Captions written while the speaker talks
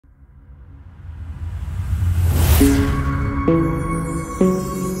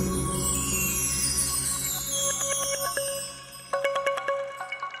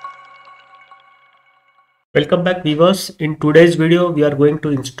Welcome back viewers. In today's video we are going to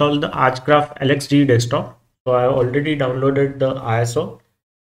install the Archcraft LXDE Desktop. So I have already downloaded the ISO.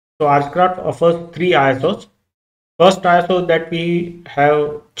 So Archcraft offers three ISOs. First ISO that we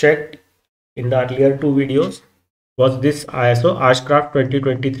have checked in the earlier two videos was this ISO Archcraft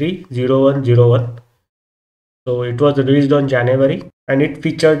 2023-0101. So it was released on January and it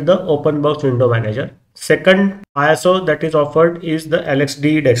featured the open box window manager. Second ISO that is offered is the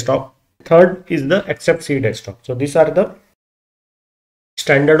LXDE Desktop. Third is the XFCE Desktop. So these are the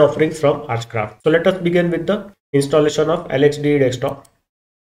standard offerings from Archcraft. So let us begin with the installation of LXDE Desktop.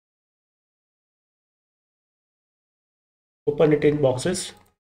 Open it in boxes.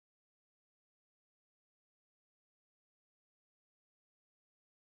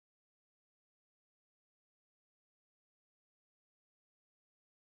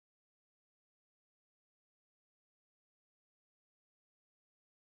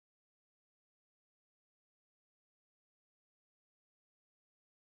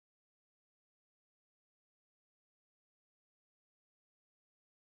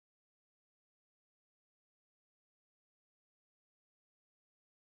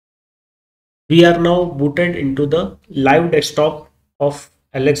 We are now booted into the live desktop of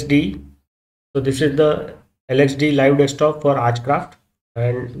LXDE. So this is the LXDE live desktop for Archcraft,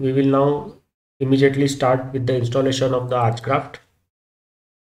 and we will now immediately start with the installation of the Archcraft.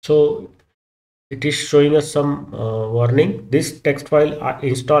 So it is showing us some warning. This text file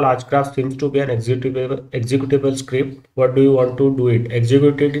install Archcraft seems to be an executable script. What do you want to do it?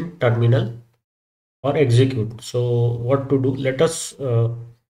 Execute it in terminal or execute. So what to do? Let us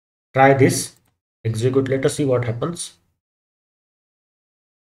try this. Execute. Let us see what happens.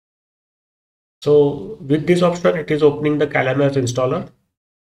 So with this option, it is opening the Calamares installer.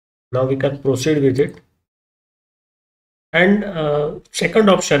 Now we can proceed with it. And second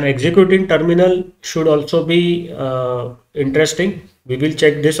option, executing terminal, should also be interesting. We will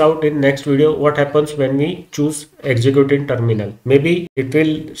check this out in next video. What happens when we choose executing terminal? Maybe it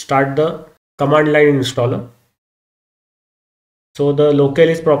will start the command line installer. So the local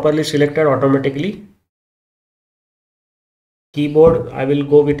is properly selected automatically. Keyboard, I will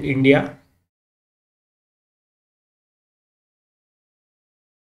go with India.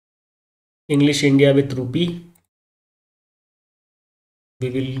 English India with rupee.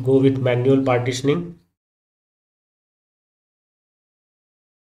 We will go with manual partitioning.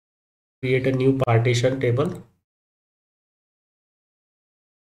 Create a new partition table.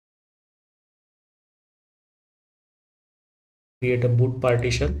 Create a boot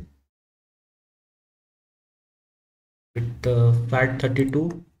partition with the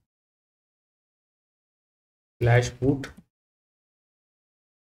FAT32 /boot.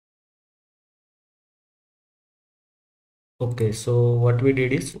 Okay, so what we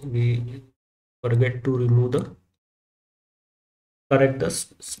did is we forget to remove the correct the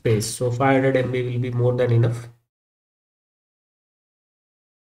space. So 500 MB will be more than enough.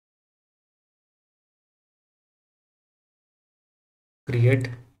 Create.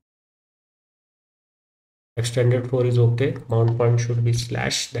 Extended 4 is okay. Mount point should be /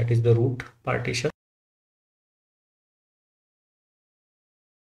 that is the root partition.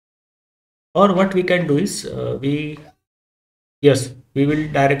 Or what we can do is we will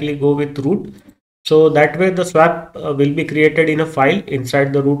directly go with root. So that way the swap will be created in a file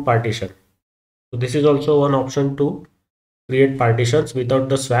inside the root partition. So this is also one option to create partitions without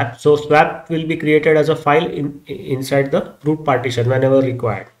the swap. So swap will be created as a file inside the root partition whenever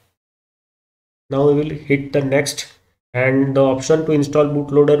required. Now we will hit the next, and the option to install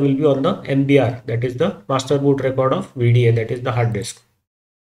bootloader will be on the MBR, that is the master boot record of VDA, that is the hard disk.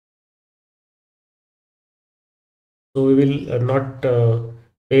 So we will not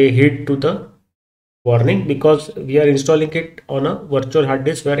pay heed to the warning because we are installing it on a virtual hard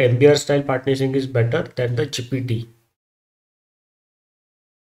disk where MBR style partitioning is better than the GPT.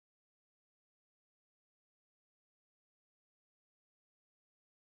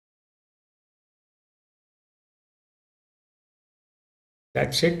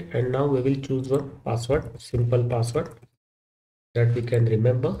 That's it. And now we will choose one password, simple password that we can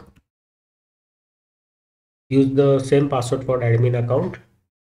remember. Use the same password for admin account.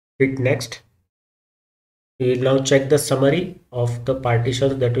 Hit next. We will now check the summary of the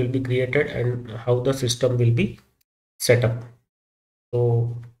partitions that will be created and how the system will be set up.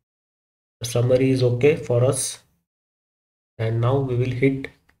 So the summary is okay for us, and now we will hit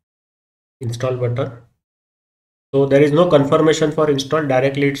install button. So there is no confirmation for install,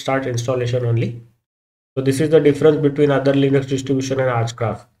 directly it starts installation only. So this is the difference between other Linux distribution and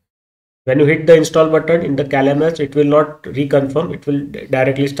Archcraft. When you hit the install button in the Calamares, it will not reconfirm, it will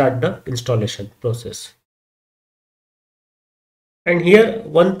directly start the installation process. And here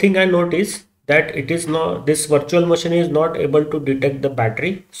one thing I noticed, that it is not, this virtual machine is not able to detect the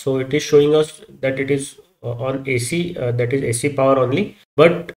battery. So it is showing us that it is on AC, that is AC power only.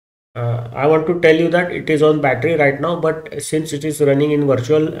 But I want to tell you that it is on battery right now, but since it is running in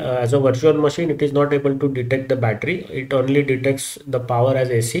virtual, as a virtual machine, it is not able to detect the battery. It only detects the power as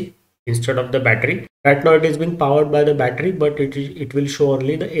AC instead of the battery. Right now it is being powered by the battery, but it will show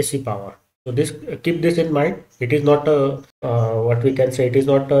only the AC power. So this, keep this in mind. It is not a what we can say, it is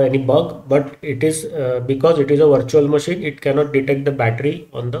not any bug, but it is because it is a virtual machine, it cannot detect the battery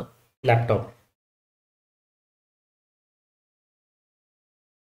on the laptop.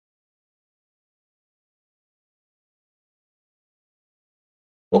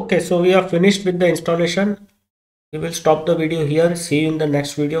 Okay, so we are finished with the installation. We will stop the video here. See you in the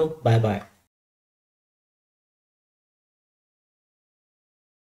next video. Bye bye.